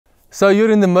So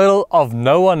you're in the middle of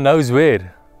no one knows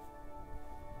where.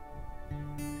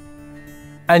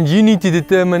 And you need to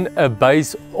determine a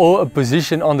base or a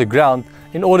position on the ground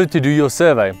in order to do your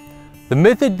survey. The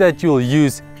method that you'll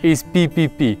use is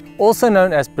PPP, also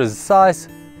known as precise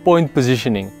point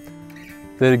positioning.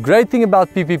 The great thing about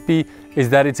PPP is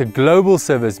that it's a global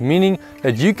service, meaning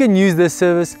that you can use this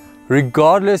service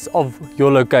regardless of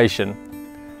your location.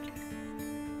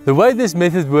 The way this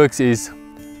method works is,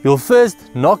 you'll first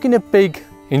knock in a peg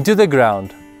into the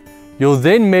ground. You'll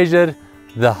then measure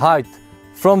the height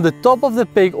from the top of the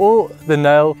peg or the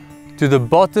nail to the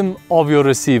bottom of your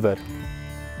receiver.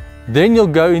 Then you'll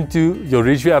go into your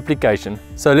reach view application.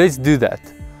 So let's do that.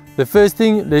 The first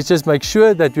thing, let's just make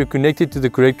sure that we're connected to the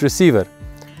correct receiver.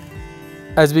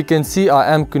 As we can see,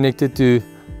 I am connected to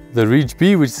the reach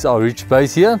B, which is our reach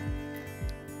base here.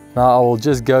 Now I will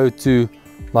just go to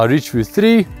my reach view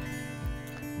 3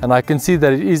 and I can see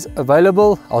that it is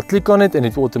available. I'll click on it and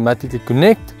it will automatically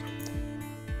connect.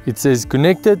 It says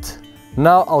connected.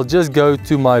 Now I'll just go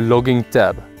to my logging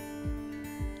tab.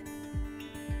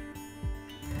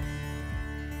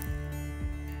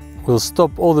 We'll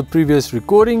stop all the previous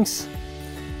recordings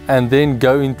and then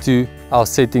go into our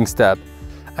settings tab.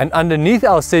 And underneath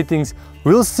our settings,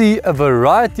 we'll see a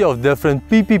variety of different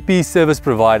PPP service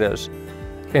providers.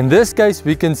 In this case,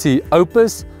 we can see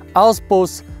Opus,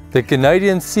 Alspos, the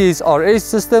Canadian CSRS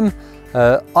system,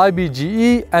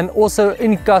 IBGE, and also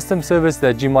any custom service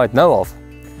that you might know of.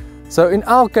 So in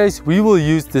our case, we will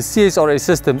use the CSRS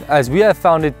system as we have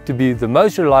found it to be the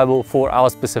most reliable for our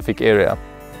specific area.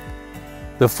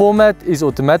 The format is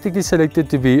automatically selected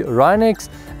to be Rhinex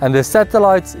and the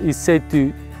satellites is set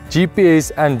to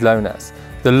GPS and GLONASS.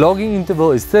 The logging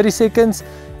interval is 30 seconds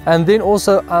and then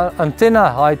also our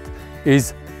antenna height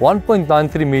is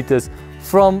 1.93 meters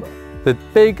from the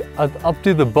peg up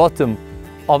to the bottom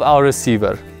of our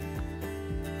receiver.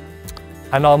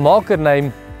 And our marker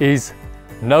name is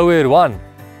Nowhere 1,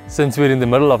 since we're in the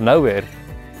middle of nowhere.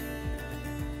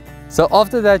 So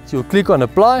after that, you'll click on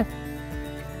apply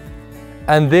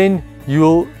and then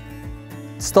you'll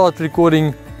start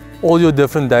recording all your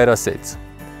different data sets.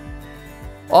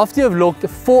 After you've logged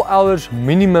 4 hours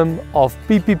minimum of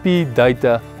PPP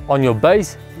data on your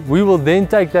base, we will then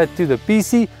take that to the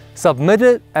PC, submit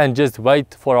it and just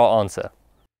wait for our answer.